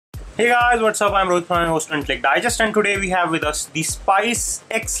Hey guys, what's up? I'm Rohit Khurana, host of Intellect Digest, and today we have with us the Spice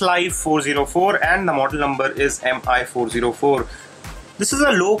Xlife 404 and the model number is MI404. This is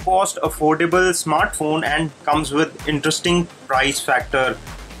a low-cost, affordable smartphone and comes with interesting price factor.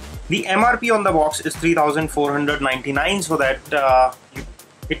 The MRP on the box is 3,499, so that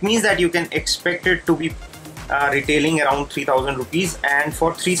it means that you can expect it to be retailing around 3,000 rupees, and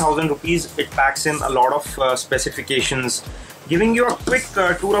for 3,000 rupees it packs in a lot of specifications. Giving you a quick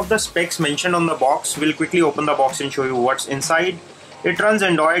tour of the specs mentioned on the box. We'll quickly open the box and show you what's inside. It runs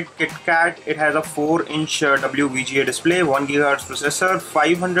Android KitKat. It has a 4-inch WVGA display, 1 GHz processor,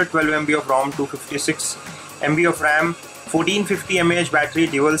 512 MB of ROM, 256 MB of RAM, 1450 mAh battery,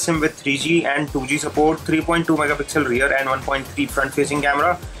 dual SIM with 3G and 2G support, 3.2 megapixel rear and 1.3 front facing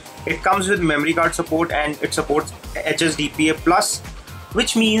camera. It comes with memory card support and it supports HSDPA+,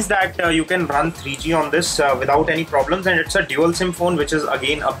 which means that you can run 3G on this without any problems, and it's a dual SIM phone, which is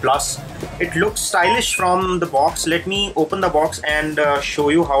again a plus. It looks stylish from the box. Let me open the box and show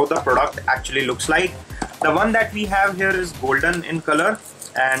you how the product actually looks like. The one that we have here is golden in color,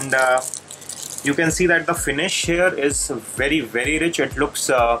 and you can see that the finish here is very rich. It looks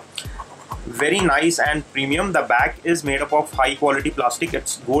very nice and premium. The back is made up of high quality plastic.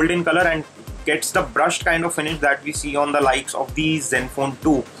 It's gold in color and gets the brushed kind of finish that we see on the likes of the Zenfone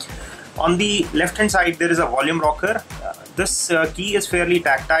 2. On the left hand side there is a volume rocker. This key is fairly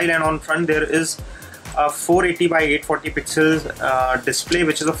tactile, and on front there is a 480 by 840 pixels display,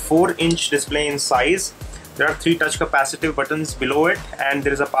 which is a 4-inch display in size. There are 3 touch capacitive buttons below it, and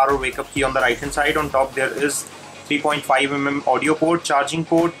there is a power wake up key on the right hand side. On top there is 3.5 mm audio port, charging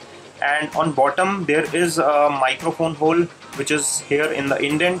port, and on bottom there is a microphone hole which is here in the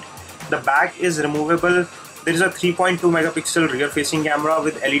indent. The back is removable. There is a 3.2 megapixel rear facing camera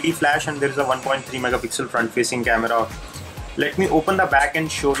with LED flash, and there is a 1.3 megapixel front facing camera. Let me open the back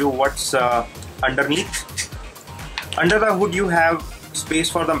and show you what's underneath. Under the hood you have space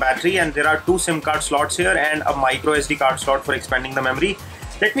for the battery, and there are 2 SIM card slots here and a micro SD card slot for expanding the memory.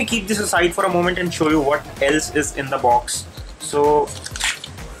 Let me keep this aside for a moment and show you what else is in the box. So,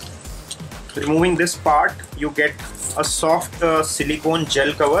 removing this part, you get a soft silicone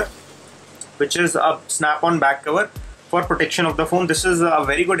gel cover, which is a snap-on back cover for protection of the phone. This is a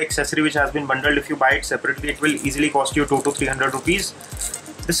very good accessory which has been bundled. If you buy it separately, it will easily cost you 200 to 300 rupees.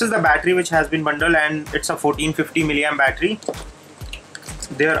 This is the battery which has been bundled, and it's a 1450 milliamp battery.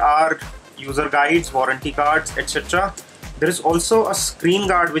 There are user guides, warranty cards, etc. There is also a screen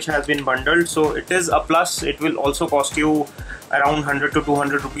guard which has been bundled, so it is a plus. It will also cost you around 100 to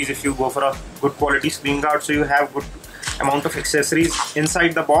 200 rupees if you go for a good quality screen guard. So you have good amount of accessories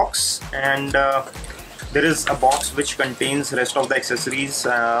inside the box, and there is a box which contains rest of the accessories.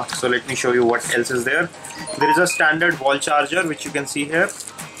 So let me show you what else is there. There is a standard wall charger which you can see here.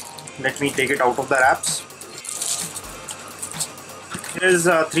 Let me take it out of the wraps. There is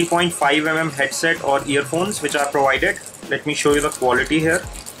a 3.5 mm headset or earphones which are provided. Let me show you the quality here.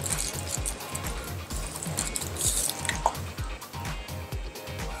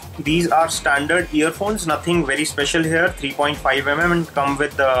 These are standard earphones, nothing very special here. 3.5 mm and come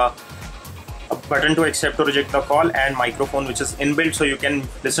with a button to accept or reject the call, and microphone which is inbuilt, so you can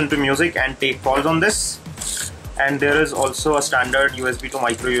listen to music and take calls on this. And there is also a standard USB to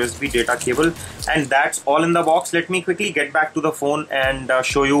micro USB data cable, and that's all in the box. Let me quickly get back to the phone and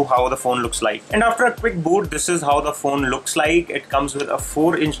show you how the phone looks like. And after a quick boot, this is how the phone looks like. It comes with a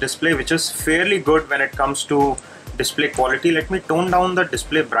 4-inch display, which is fairly good when it comes to display quality. Let me tone down the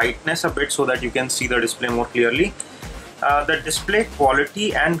display brightness a bit so that you can see the display more clearly. The display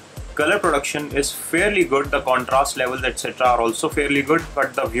quality and color production is fairly good. The contrast levels, etc. are also fairly good,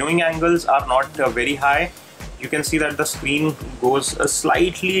 but the viewing angles are not very high. You can see that the screen goes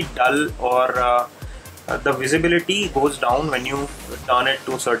slightly dull, or the visibility goes down when you turn it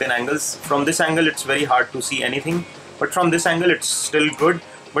to certain angles. From this angle it's very hard to see anything, but from this angle it's still good.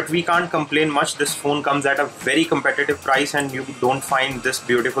 But we can't complain much. This phone comes at a very competitive price, and you don't find this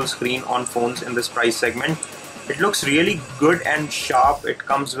beautiful screen on phones in this price segment. It looks really good and sharp. It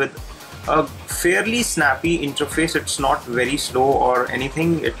comes with a fairly snappy interface. It's not very slow or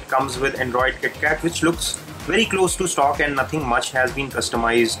anything. It comes with Android KitKat, which looks very close to stock, and nothing much has been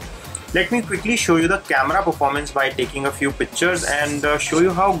customized. Let me quickly show you the camera performance by taking a few pictures and show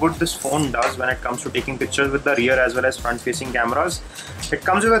you how good this phone does when it comes to taking pictures with the rear as well as front facing cameras. It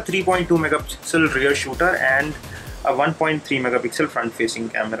comes with a 3.2 megapixel rear shooter and a 1.3 megapixel front facing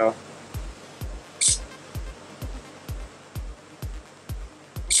camera.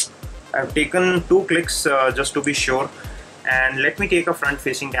 I've taken 2 clicks just to be sure, and let me take a front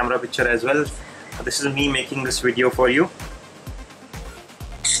facing camera picture as well. This is me making this video for you.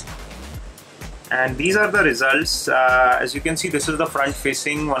 And these are the results. As you can see, this is the front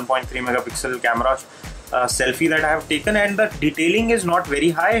facing 1.3 megapixel camera selfie that I have taken, and the detailing is not very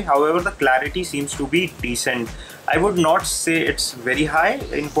high. However, the clarity seems to be decent. I would not say it's very high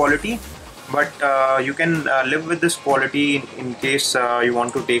in quality, but you can live with this quality in case you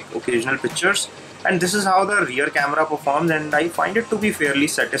want to take occasional pictures. And this is how the rear camera performs, and I find it to be fairly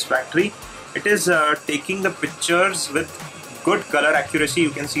satisfactory. It is taking the pictures with good color accuracy.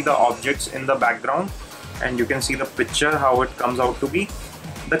 You can see the objects in the background, and you can see the picture how it comes out to be.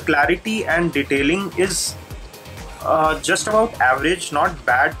 The clarity and detailing is just about average, not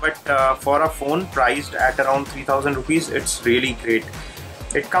bad, but for a phone priced at around 3000 rupees, it's really great.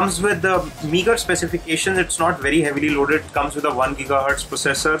 It comes with the meager specifications. It's not very heavily loaded. It comes with a 1 gigahertz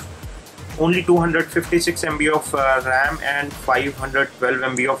processor, only 256 MB of RAM and 512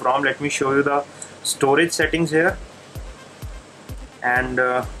 MB of ROM. Let me show you the storage settings here, and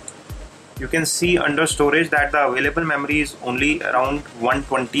you can see under storage that the available memory is only around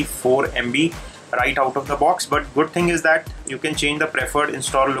 124 MB right out of the box. But good thing is that you can change the preferred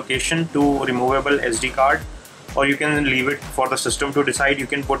install location to removable SD card, or you can leave it for the system to decide. You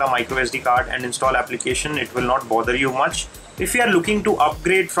can put a micro SD card and install application. It will not bother you much. If you are looking to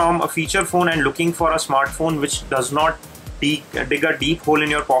upgrade from a feature phone and looking for a smartphone which does not dig a deep hole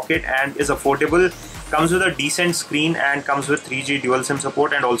in your pocket and is affordable, comes with a decent screen and comes with 3G dual SIM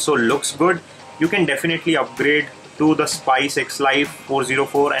support and also looks good, you can definitely upgrade to the Spice Xlife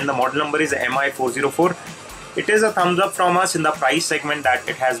 404, and the model number is MI404. It is a thumbs up from us in the price segment that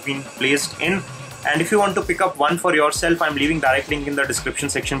it has been placed in. And if you want to pick up one for yourself, I'm leaving direct link in the description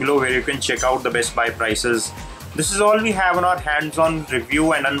section below where you can check out the best buy prices. This is all we have on our hands-on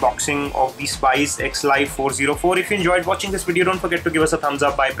review and unboxing of the Spice Xlife 404. If you enjoyed watching this video, don't forget to give us a thumbs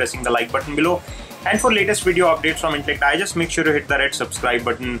up by pressing the like button below. And for latest video updates from Intellect, just make sure to hit the red subscribe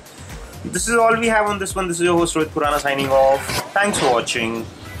button. This is all we have on this one. This is your host Rohit Khurana signing off. Thanks for watching.